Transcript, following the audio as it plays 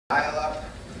dial-up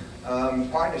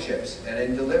partnerships, and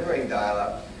in delivering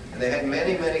dial-up, and they had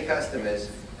many, many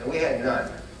customers, and we had none.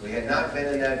 We had not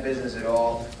been in that business at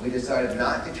all. We decided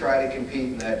not to try to compete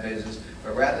in that business,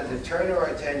 but rather to turn our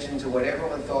attention to what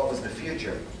everyone thought was the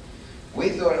future. We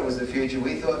thought it was the future.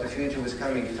 We thought the future was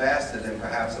coming faster than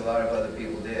perhaps a lot of other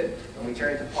people did. And we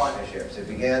turned to partnerships. It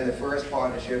began the first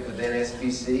partnership within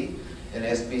SBC and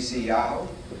SBC Yahoo,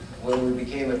 where we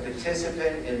became a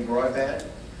participant in broadband,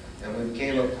 and we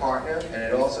became a partner, and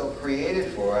it also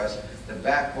created for us the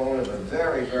backbone of a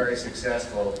very, very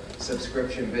successful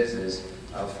subscription business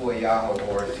for Yahoo,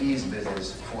 or a fees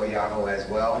business for Yahoo as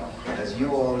well. As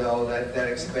you all know, that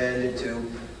expanded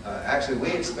to, actually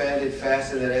we expanded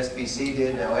faster than SBC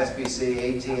did. Now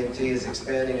SBC, AT&T is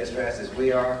expanding as fast as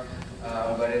we are,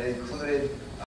 but it included